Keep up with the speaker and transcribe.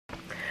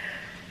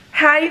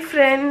Hi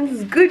friends,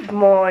 good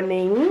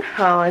morning.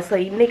 So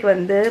இன்னைக்கு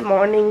வந்து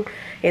morning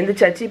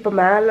எந்திரிச்சாச்சு. இப்போ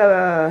மேலே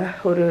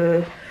ஒரு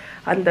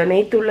அந்த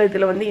நேத்துள்ள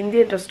இதில் வந்து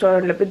இந்தியன்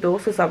ரெஸ்டாரண்ட்டில் போய்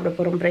தோசை சாப்பிட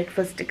போகிறோம்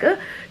பிரேக்ஃபாஸ்ட்டுக்கு.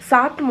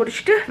 சாப்பிட்டு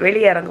முடிச்சுட்டு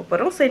வெளியே இறங்க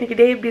போகிறோம். ஸோ இன்றைக்கி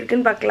டே எப்படி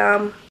இருக்குன்னு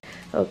பார்க்கலாம்.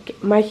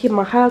 ஓகே,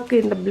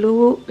 மகாவுக்கு இந்த ப்ளூ,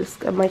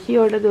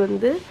 மஹியோடது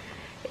வந்து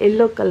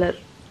எல்லோ கலர்.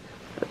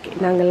 ஓகே,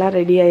 நாங்கள்லாம்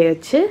ரெடி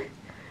ஆயாச்சு.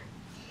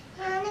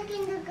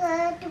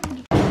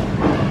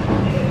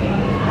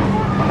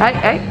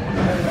 ஐ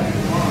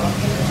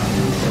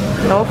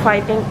No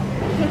fighting.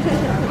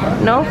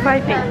 No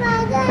fighting.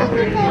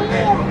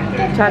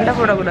 சண்டை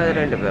போடக்கூடாது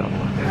ரெண்டு பேரும்.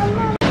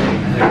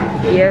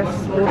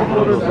 எஸ்,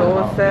 ஒரு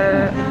தோசை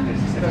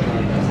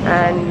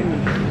அண்ட்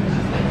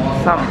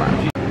சாம்பார்.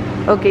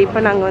 ஓகே,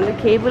 இப்போ நாங்கள் வந்து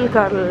கேபிள்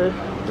காரில்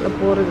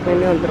போகிறதுக்கு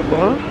வேண்டி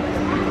வந்திருக்கோம்.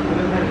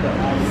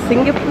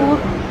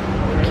 Singapore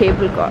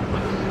cable car.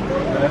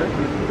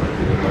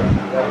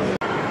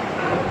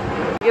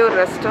 இங்கே ஒரு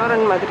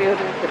ரெஸ்டாரண்ட் மாதிரி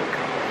ஒரு இது இருக்கு.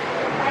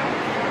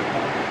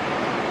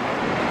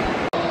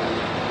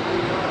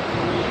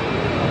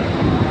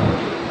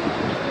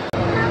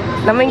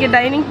 நம்ம இங்கே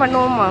டைனிங்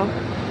பண்ணுவோம்மா.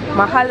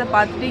 மஹாலை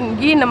பார்த்துட்டு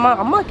இங்கேயும் நம்ம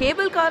அம்மா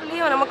கேபிள்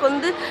கார்லேயும் நமக்கு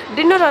வந்து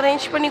டின்னர்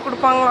அரேஞ்ச் பண்ணி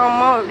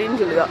கொடுப்பாங்களாம்மா அப்படின்னு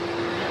சொல்லுதான்.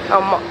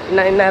 ஆமாம்,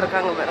 என்ன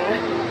இருக்காங்க பாருங்க,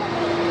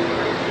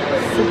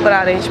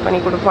 சூப்பராக அரேஞ்ச் பண்ணி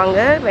கொடுப்பாங்க.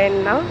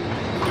 வேணுன்னா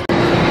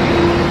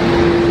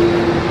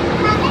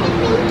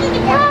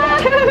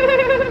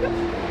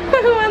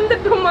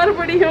வந்துட்டோம்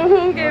மறுபடியும்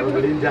கேபிள்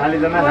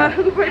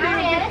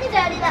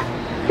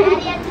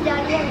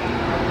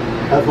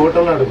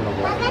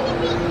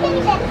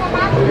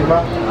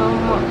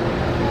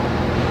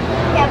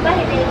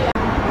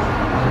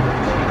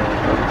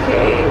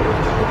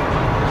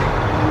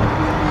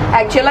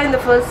ஆக்சுவலாக இந்த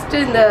ஃபர்ஸ்ட்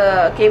இந்த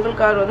கேபிள்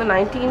கார் வந்து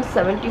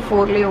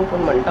 1974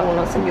 ஓப்பன்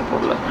பண்ணிட்டாங்களா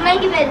சிங்கப்பூர்ல.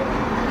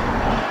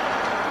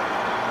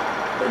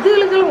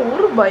 இதுகளுக்கெல்லாம்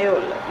ஒரு பயம்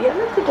இல்லை.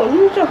 எனக்கு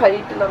கொஞ்சம்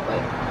ஹைட்டு தான்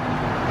பயம்,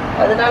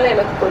 அதனால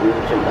எனக்கு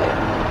கொஞ்சம்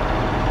பயம்.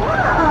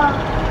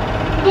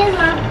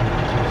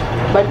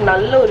 பட்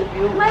நல்ல ஒரு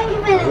வியூ.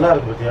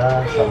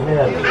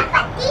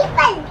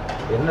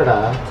 என்னடா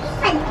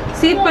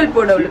சீட் பெல்ட்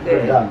போடு அவளுக்கு.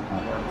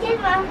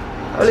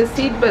 அவளுக்கு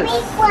சீட் பெல்ட்,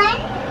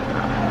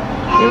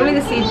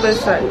 இவளுக்கு சீட்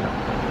பெல்ட் வேண்டாம்.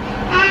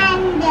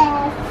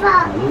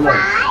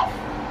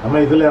 நம்ம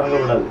இதுல இறங்க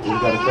கூடாது.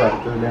 இது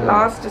அடுத்து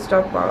லாஸ்ட்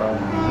ஸ்டாப்.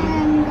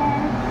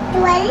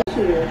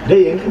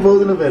 டேய் எங்க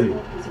போகுதுன்னு தெரியல,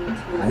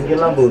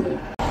 அங்கெல்லாம் போகுது.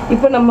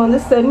 இப்போ நம்ம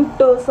வந்து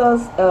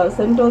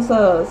சென்டோசா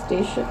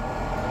ஸ்டேஷன்.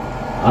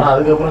 ஆனா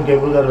அதுக்கப்புறம்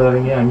கேபிள் கார்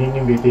வரீங்க,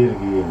 அங்கேயும் போயிட்டே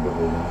இருக்கு. எங்க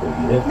போகுதுன்னு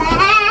தெரியல.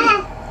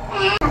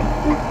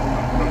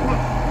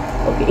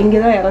 ஓகே, இங்கே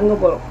தான் இறங்க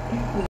போகிறோம்.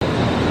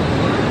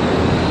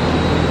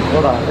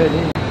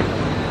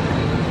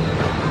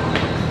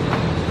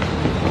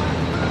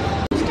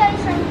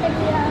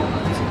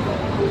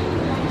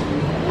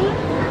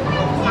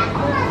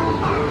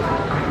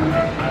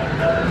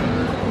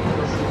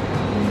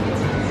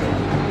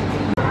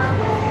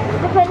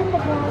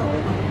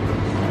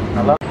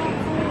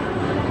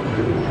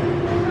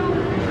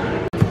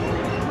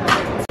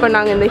 இப்போ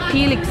நாங்கள் இந்த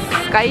ஹீலிக்ஸ்,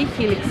 ஸ்கை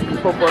ஹீலிக்ஸ்க்கு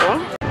போக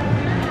போகிறோம்.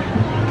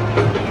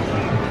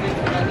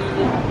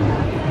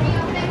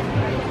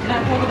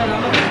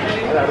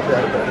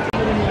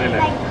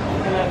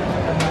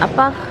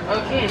 Appa.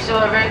 Okay, so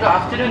a very good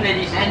afternoon,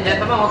 ladies and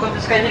gentlemen. Welcome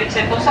to Sky Helix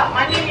Sentosa.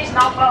 My name is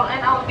Naupal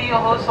and I will be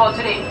your host for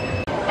today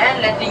and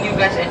letting you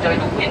guys enjoy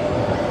the wind.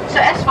 So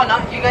as for now,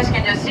 you guys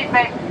can just sit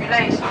back,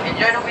 relax,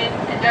 enjoy the wind,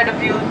 enjoy the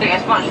view, take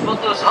as much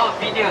photos or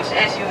videos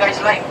as you guys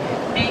like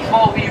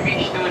before we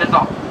reach to the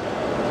top.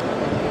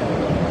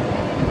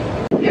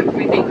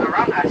 Everything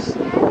around us.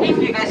 If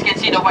you guys can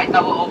see the white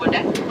tower over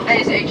there, that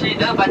is actually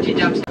the bungee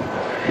jump.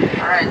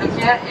 Alright, look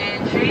here in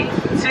 3,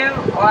 2,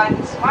 1,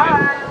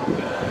 smile.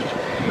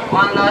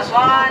 One last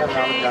one,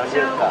 3,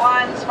 2,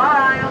 1,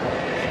 smile.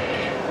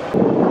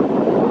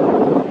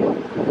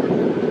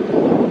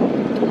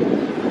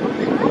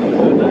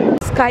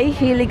 Sky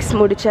helix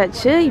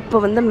முடிச்சாச்சு. இப்போ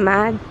வந்து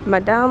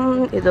மடாம்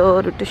ஏதோ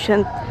ஒரு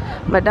tuition,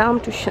 மடாம்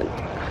tuition,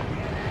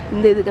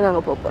 இந்த இதுக்கு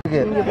நாங்கள்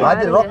போகிறோம்.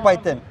 அது ராக்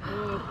பைத்தன்.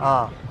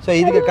 ஸோ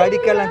இதுக்கு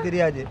கடிக்கலாம்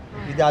தெரியாது.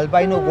 இது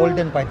அல்பைனோ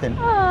கோல்டன் பைத்தன்.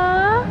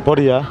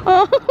 போறியா?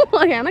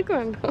 எனக்கு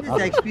வேண்டாம்.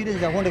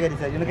 எக்ஸ்பீரியன்ஸ் அமௌண்ட் கறி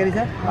சார். எனக்கு கறி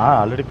சார்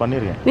ஆல்ரெடி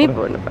பண்ணிருக்கேன். நீ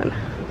பண்ணு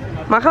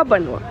மகா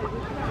பண்ணுவான்.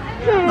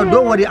 No,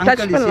 don't worry,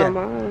 uncle is here.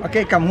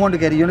 Okay, come on to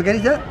carry. You want to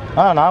carry sir?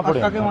 நான்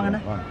போறேன். Okay, வாங்கண்ணே.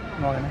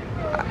 வாங்கண்ணே.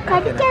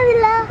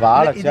 கடிக்கவில்ல.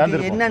 வாள சேர்ந்து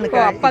இருக்கு. என்னன்னு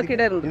அப்பா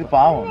கிட்ட இருந்து. இது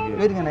பாவம்.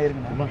 இருங்கண்ணே,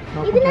 இருங்கண்ணே.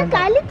 இது நான்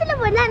கழுத்துல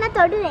போடல, நான்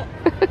தொடுவேன்.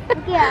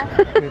 ஓகேயா?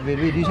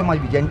 You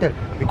must be gentle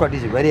because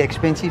this is very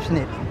expensive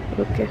snake.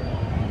 Okay.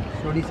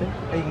 Sorry sir.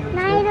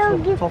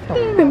 நான் gift.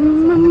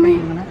 Mummy.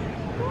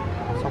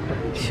 Soft.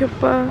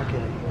 Super.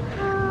 Okay.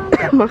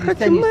 மகா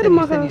சும்மா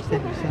மகா.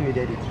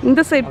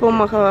 இந்த சைடு போ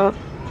மகா.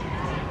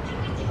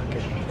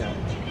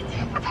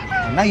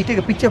 Now you take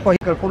a picture for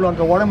you. Follow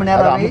அந்த உடம்பு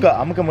நேரா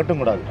அமுக்க மட்டும்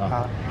கூடாது.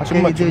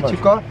 சும்மா இது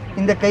வெச்சுக்கோ.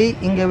 இந்த கை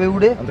இங்க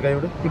விடு. அந்த கை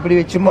விடு. இப்படி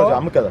வெச்சுக்கோ.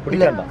 அமுக்காத,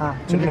 பிடிக்கണ്ട.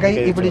 இந்த கை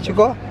இப்படி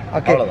வெச்சுக்கோ.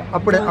 ஓகே.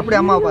 அப்படி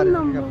அம்மா பாரு.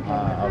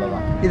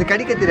 அவ்வளவுதான். இது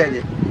கடிக்க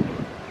தெரியாது.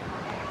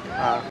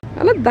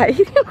 ஆனா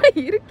தைரியமா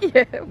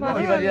இருக்கியே.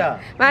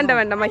 வேண்டாம்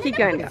வேண்டாம் மகிக்க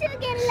வேண்டாம்.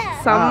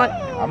 செம்ம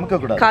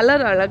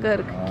கலர் அழகா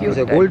இருக்கு.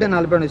 கியூட். கோல்டன்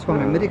ஆல்பம் इसको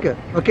मेमोरी के.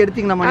 ஓகே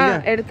எடுத்தீங்களா மணியா?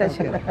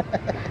 எடுத்தாச்சு.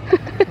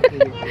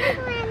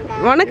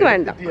 உனக்கு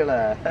வேண்டாம்.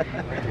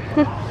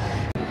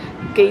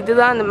 ஓகே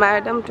இதுதான் அந்த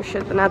மேடம்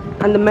ட்ரெஷர்.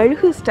 அந்த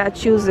மெழுகு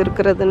ஸ்டாச்சூஸ்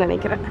இருக்கிறதுன்னு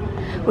நினைக்கிறேன்.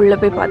 உள்ள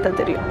போய் பார்த்தா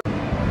தெரியும்.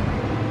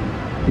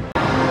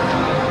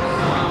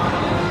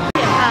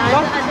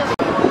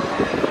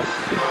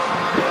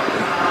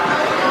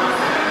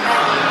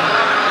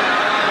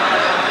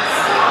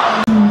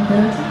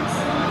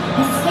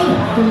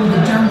 Through the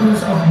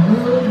jungles of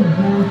World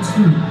War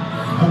II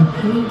and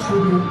pay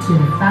tribute to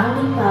the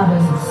founding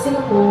fathers of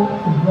Singapore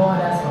who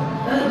brought us from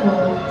third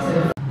world to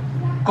the...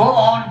 Go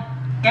on,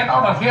 get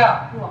out of here.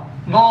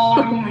 No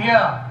room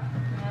here.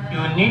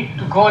 You need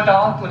to go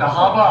down to the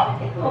harbor.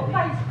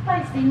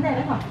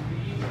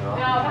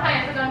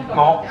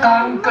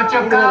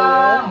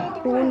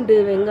 பூண்டு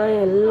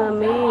வெங்காயம்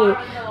எல்லாமே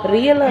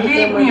ரியலா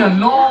இருக்கு.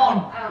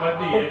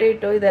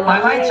 Potato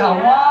இதெல்லாம்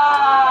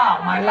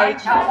ஒரு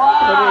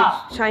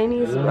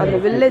Chinese அந்த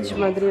village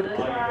மாதிரி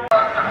இருக்கு.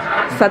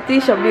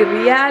 சதீஷ் அப்படி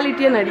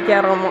ரியாலிட்டியா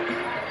நடிக்காராமா.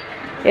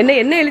 என்ன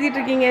என்ன எழுதிட்டு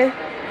இருக்கீங்க?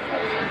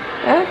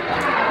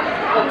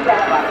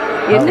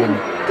 என்ன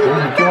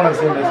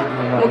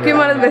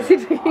முக்கியமானது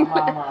பேசிட்டு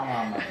இருக்கீங்களா?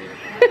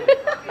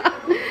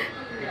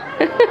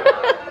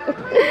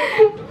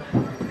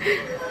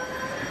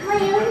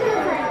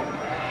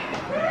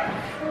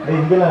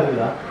 இங்கெல்லாம்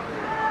இருக்குதா?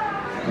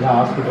 எல்லாம்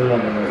ஹாஸ்பிட்டல்ல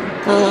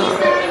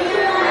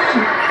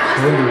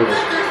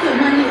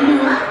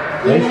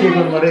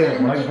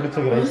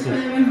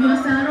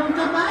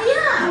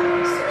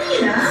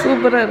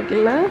சூப்பரா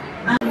இருக்குல்ல?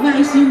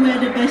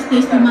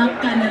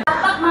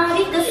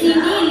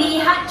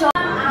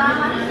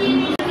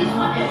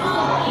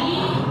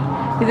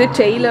 இது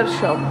டெய்லர்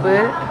ஷாப்பு.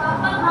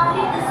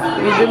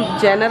 இது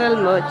ஜெனரல்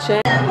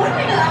மர்ச்சன்ட்.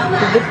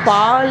 இது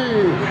பால்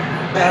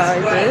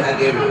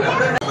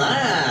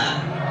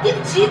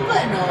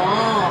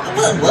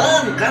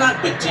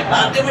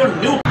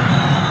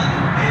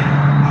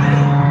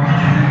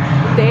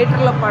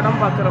தியேட்டர்ல படம்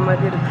பார்க்குற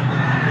மாதிரி இருக்கு.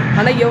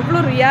 ஆனா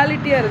எவ்வளவு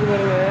ரியாலிட்டியா இருக்கு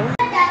பாருங்க.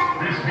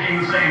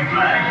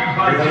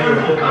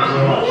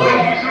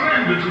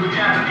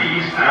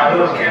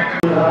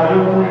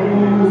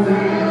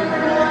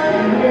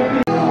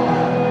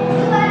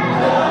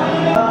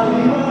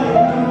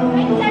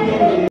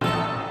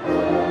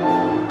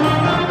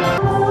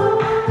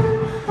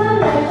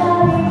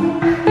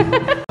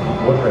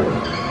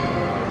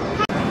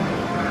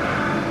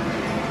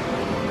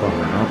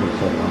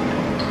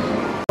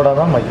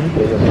 மகி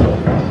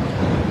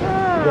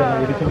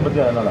இடிச்சு பற்றி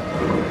அதனால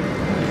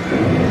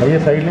ஐயா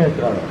சைட்லேயும்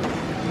வச்சுருவாங்க.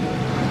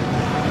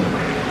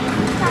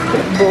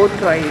 Boat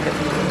ride.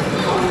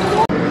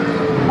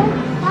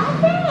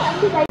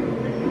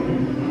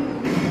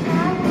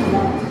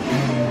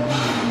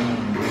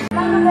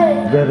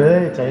 ಬೇರೆ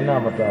ಚೈನಾ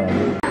ಮತ್ತು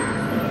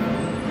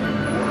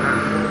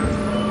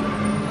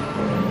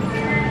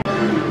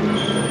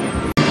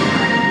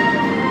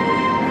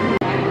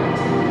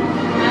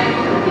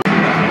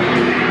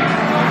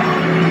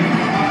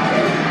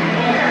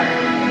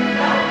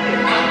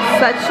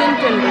Sachin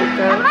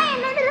Tendulkar.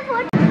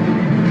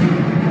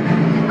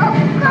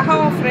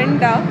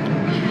 ஃப்ரெண்டா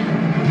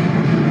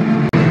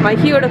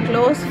மகியோட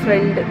க்ளோஸ்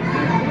ஃப்ரெண்டு.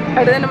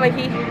 அதுதானே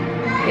மகி?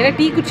 என்ன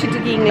டீ குடிச்சிட்டு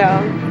இருக்கீங்களா?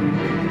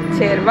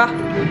 சரி வா.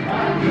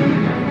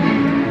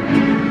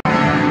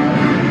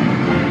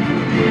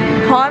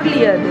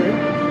 ஹார்லி அது.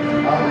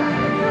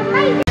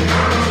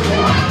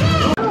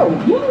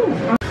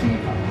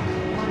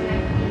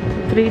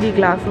 த்ரீ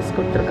கிளாஸஸ்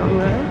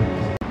கொடுத்துருக்காங்க.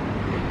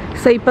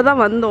 ஸோ இப்போ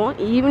தான் வந்தோம்.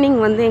 ஈவினிங்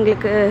வந்து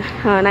எங்களுக்கு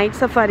நைட்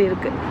சஃபாரி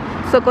இருக்குது.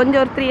 ஸோ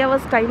கொஞ்சம் ஒரு 3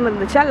 hours டைம்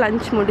இருந்துச்சா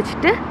லன்ச்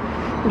முடிச்சுட்டு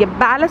இங்கே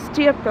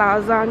பேலஸ்டியர்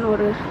பிளாசான்னு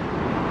ஒரு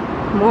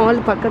மால்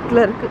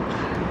பக்கத்தில் இருக்குது.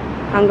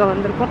 அங்கே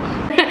வந்திருக்கோம்.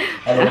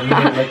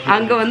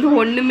 அங்கே வந்து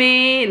ஒன்றுமே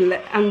இல்லை.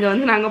 அங்கே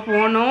வந்து நாங்கள்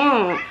போனோம்.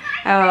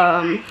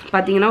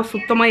 பார்த்தீங்கன்னா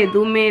சுத்தமாக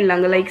எதுவுமே இல்லை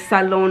அங்கே. லைக்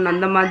சலூன்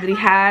அந்த மாதிரி,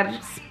 ஹேர்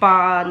ஸ்பா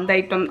அந்த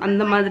ஐட்டம்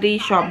அந்த மாதிரி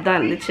ஷாப் தான்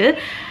இருந்துச்சு.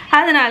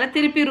 அதனால்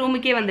திருப்பி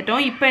ரூமுக்கே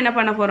வந்துட்டோம். இப்போ என்ன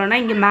பண்ண போகிறோன்னா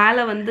இங்கே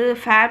மேலே வந்து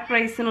ஃபேர்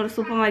ப்ரைஸ்ன்னு ஒரு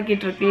சூப்பர்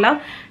மார்க்கெட் இருக்குல்ல,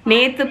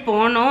 நேற்று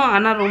போனோம்.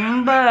 ஆனால்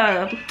ரொம்ப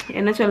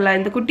என்ன சொல்ல,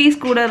 இந்த குட்டீஸ்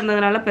கூட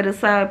இருந்ததுனால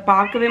பெருசாக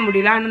பார்க்கவே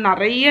முடியல. ஆனால்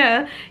நிறைய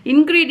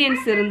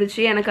இன்க்ரீடியன்ட்ஸ்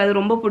இருந்துச்சு. எனக்கு அது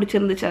ரொம்ப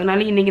பிடிச்சிருந்துச்சு.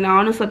 அதனால இன்றைக்கி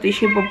நானும்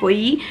சதீஷும் இப்போ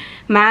போய்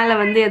மேலே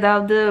வந்து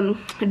ஏதாவது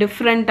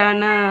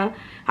டிஃப்ரெண்ட்டான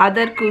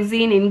அதர்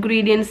குசின்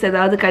இன்க்ரீடியன்ட்ஸ்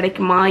ஏதாவது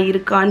கிடைக்குமா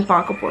இருக்கான்னு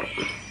பார்க்க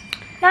போகிறோம்.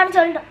 நான்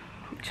சொல்கிறேன்.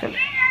 சொல்லு.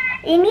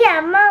 இனி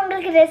அம்மா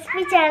உங்களுக்கு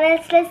ரெசிபி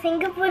சேனல்ஸில்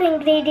சிங்கப்பூர்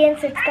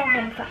இன்க்ரீடியன்ட்ஸ் வச்சு தான்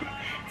கொடுப்பாங்க.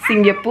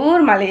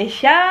 Singapore,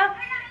 Malaysia,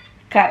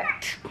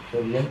 correct,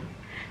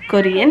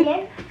 Korean.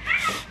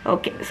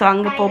 Okay, so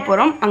அங்கே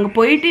போகிறோம். அங்கே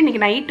போயிட்டு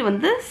இன்றைக்கி நைட்டு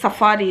வந்து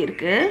சஃபாரி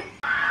இருக்குது.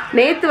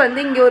 நேற்று வந்து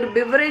இங்கே ஒரு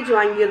பிவரேஜ்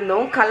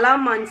வாங்கியிருந்தோம்,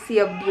 கலாமான்சி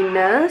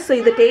அப்படின்னு. ஸோ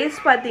இது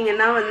டேஸ்ட்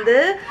பார்த்தீங்கன்னா வந்து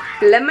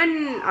லெமன்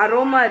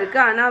அரோமா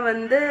இருக்குது. ஆனால்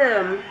வந்து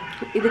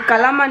இது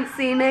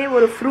கலாமான்சின்னு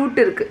ஒரு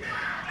ஃப்ரூட் இருக்குது.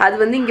 அது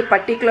வந்து இங்கே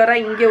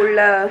பர்டிகுலராக இங்கே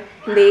உள்ள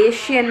இந்த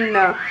ஏஷியன்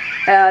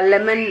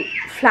லெமன்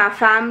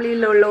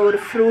ஃபேமிலியில் உள்ள ஒரு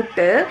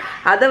ஃப்ரூட்டு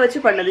அதை வச்சு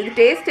பண்ணது. இது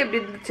டேஸ்ட் எப்படி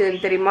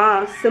இருந்துச்சுன்னு தெரியுமா?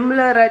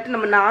 சிமிலராகிட்டு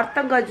நம்ம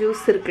நார்த்தங்காய்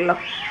ஜூஸ் இருக்குல்ல,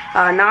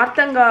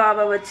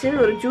 நார்த்தங்காவை வச்சு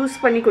ஒரு ஜூஸ்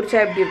பண்ணி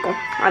குடித்தா எப்படி இருக்கும்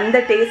அந்த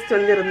டேஸ்ட்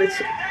வந்து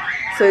இருந்துச்சு.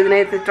 ஸோ இது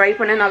நேற்று ட்ரை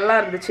பண்ண நல்லா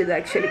இருந்துச்சு இது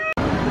ஆக்சுவலி.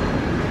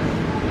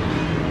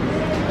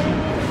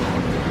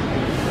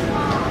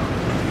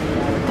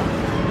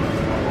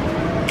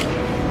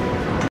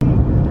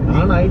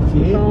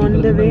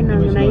 ஆண்டவே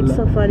நாங்கள் நைட்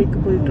சஃபாரிக்கு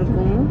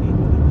போயிட்டுருக்கோம்.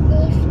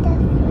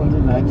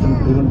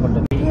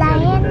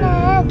 லயன்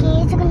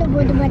கேஜுக்குள்ள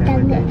போட்டு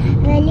மாட்டாங்க,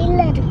 வெளியில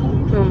இருக்கும்.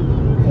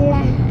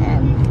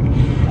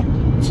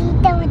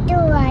 சீட்டை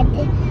மட்டும்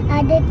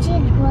அடைச்சி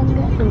இருக்குவாங்க.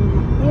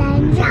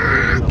 லஞ்சா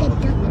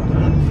கட்டும்.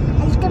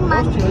 அதுக்கு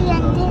மந்த்லி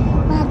வந்து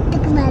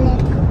மரத்துக்கு மேலே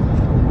இருக்கும்.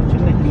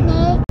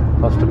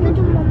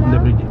 இந்த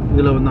பிரிட்ஜ்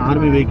இதில் வந்து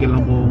ஆர்மி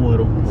வெஹிக்கிள்லாம் போகும்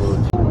வரும்.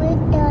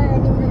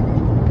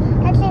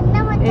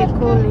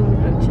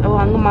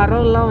 அங்கே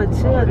மரம்லாம்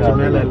வச்சு அது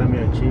மேலே எல்லாமே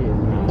வச்சு.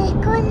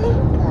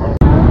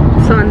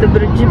 ஸோ அந்த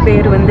பிரிட்ஜு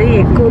பேர் வந்து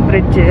எக்கோ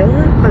பிரிட்ஜு.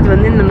 அது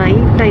வந்து இந்த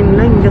நைட்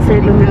டைமில் இந்த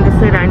சைட்லேருந்து இந்த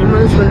சைடு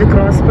அனிமல்ஸ் வந்து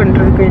கிராஸ்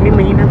பண்ணுறதுக்கு வேண்டி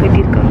மெயினாக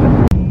கட்டியிருக்காங்க.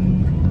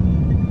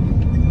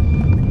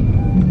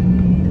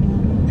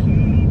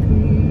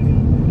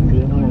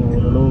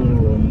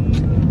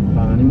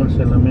 அனிமல்ஸ்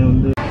எல்லாமே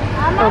வந்து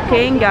ஓகே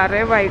இங்கே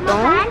அரைவ்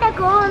ஆகிட்டோம்.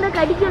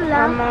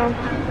 ஆமாம்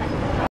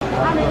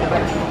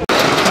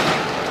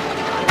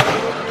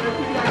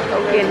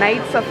ஓகே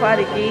நைட்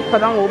சஃபாரிக்கு இப்போ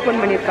தான் ஓப்பன்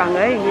பண்ணியிருக்காங்க.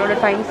 எங்களோட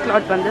டைம்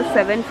ஸ்லாட் வந்து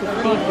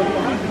 7:50.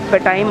 இப்போ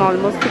டைம்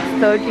ஆல்மோஸ்ட்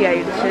 6:30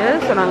 ஆயிடுச்சு.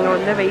 ஸோ நாங்கள்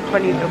வந்து வெயிட்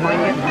பண்ணிட்டு இருக்கோம்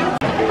இங்கே.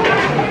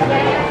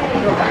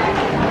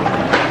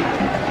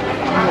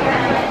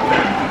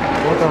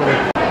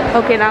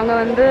 ஓகே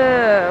நாங்கள் வந்து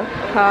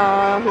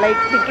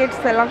லைக்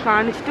டிக்கெட்ஸ் எல்லாம்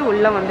காணிச்சிட்டு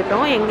உள்ளே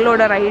வந்துட்டோம்.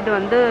 எங்களோட ரைடு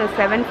வந்து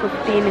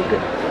 7:15க்கு.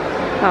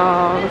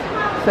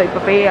 ஸோ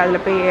இப்போ போய்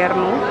அதில் போய்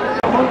ஏறணும்.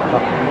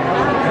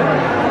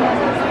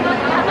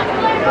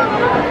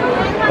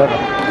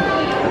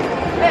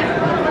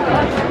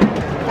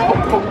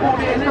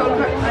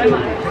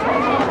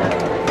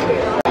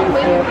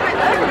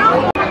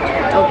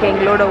 ஓகே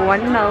எங்களோட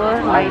 1 hour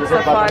நைட்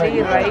சஃபாரி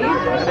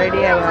ரைட்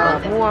ரெடியாக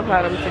மூவ் ஆக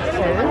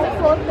ஆரம்பிச்சிருச்சு.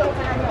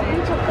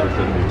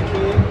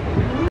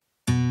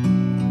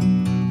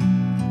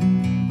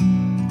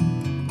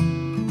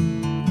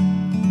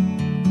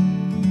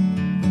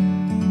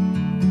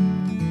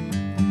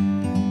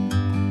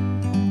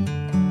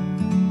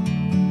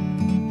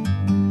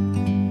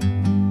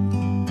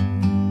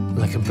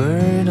 Like a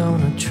bird on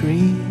a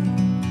tree,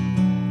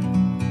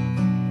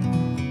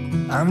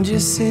 I'm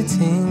just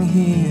sitting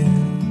here.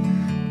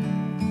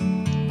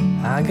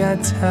 I got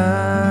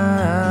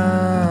time,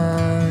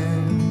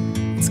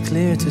 it's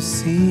clear to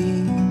see.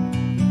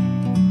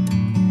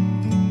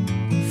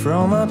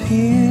 From up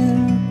here,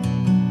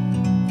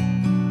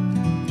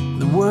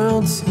 the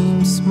world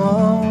seems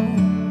small.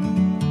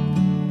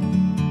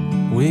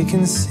 We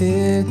can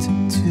sit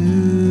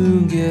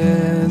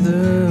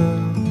together.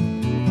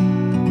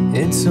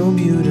 It's so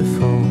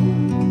beautiful,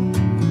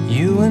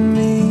 you and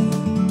me.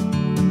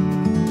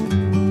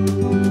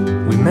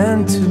 We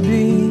meant to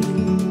be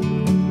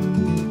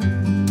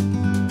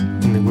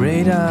in the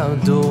great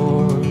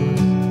outdoors,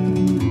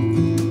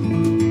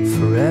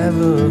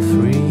 forever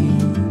free.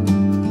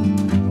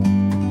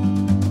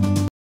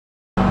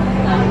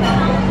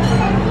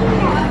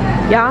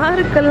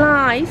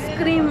 யாருக்கெல்லாம்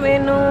ice cream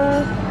வேணும்?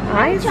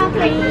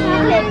 Ice cream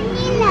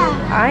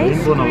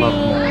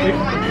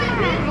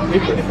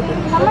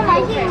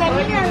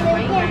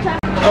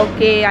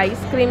okay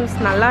ice creams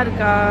நல்லா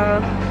இருக்கா?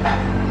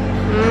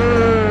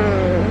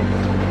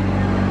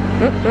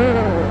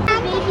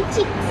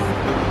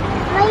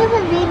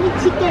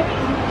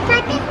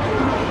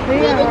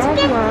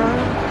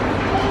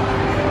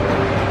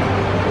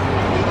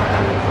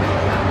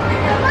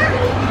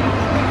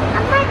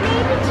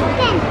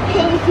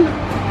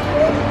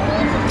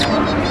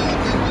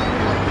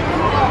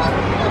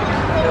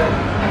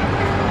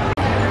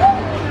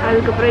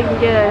 அதுக்கப்புறம்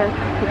இங்கே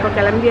இப்போ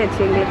கிளம்பியாச்சு.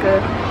 எங்களுக்கு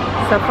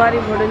safari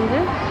முடிஞ்சு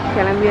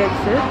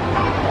கிளம்பியாச்சு.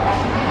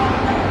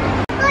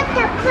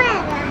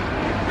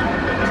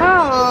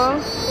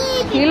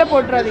 கீழே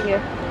போட்டுறாதீங்க.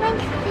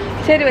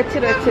 சரி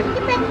வச்சிரு.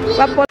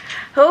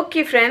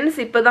 ஓகே ஃப்ரெண்ட்ஸ்,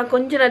 இப்போ தான்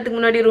கொஞ்ச நேரத்துக்கு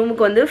முன்னாடி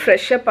ரூமுக்கு வந்து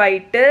ஃப்ரெஷ் அப்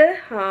ஆகிட்டு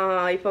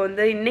இப்போ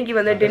வந்து இன்றைக்கி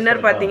வந்து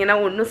டின்னர் பார்த்தீங்கன்னா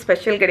ஒன்றும்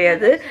ஸ்பெஷல்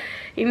கிடையாது.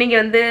 இன்றைக்கி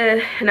வந்து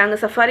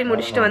நாங்கள் சஃபாரி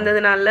முடிச்சுட்டு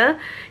வந்ததுனால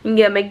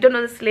இங்கே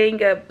மெக்டொனால்ட்ஸ்லேயே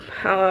இங்கே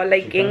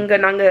லைக்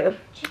எங்கள் நாங்கள்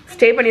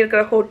ஸ்டே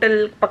பண்ணியிருக்கிற ஹோட்டல்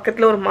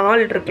பக்கத்தில் ஒரு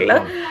மால் இருக்குல்ல,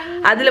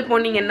 அதில்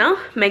போனீங்கன்னா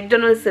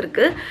மெக்டொனால்ட்ஸ்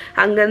இருக்குது.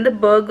 அங்கேருந்து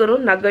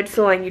பர்கரும்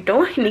நகட்ஸும்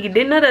வாங்கிட்டோம். இன்றைக்கி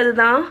டின்னர்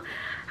அதுதான்.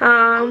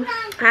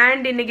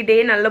 அண்ட் இன்றைக்கி டே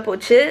நல்லா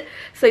போச்சு.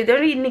 ஸோ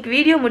இதோட இன்றைக்கி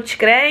வீடியோ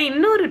முடிச்சுக்கிறேன்.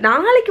 இன்னொரு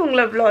நாளைக்கு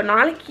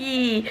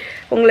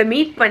உங்களை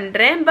மீட்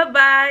பண்ணுறேன்.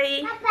 பாய்.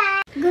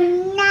 Good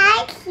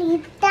night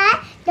Sita.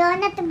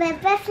 டோனட்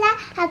பெப்பர்ஸ்ல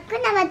ஹக்கு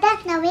நவதா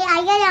நவே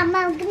ஐயா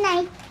அம்மா good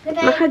night.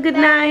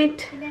 Good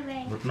night.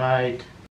 Good night.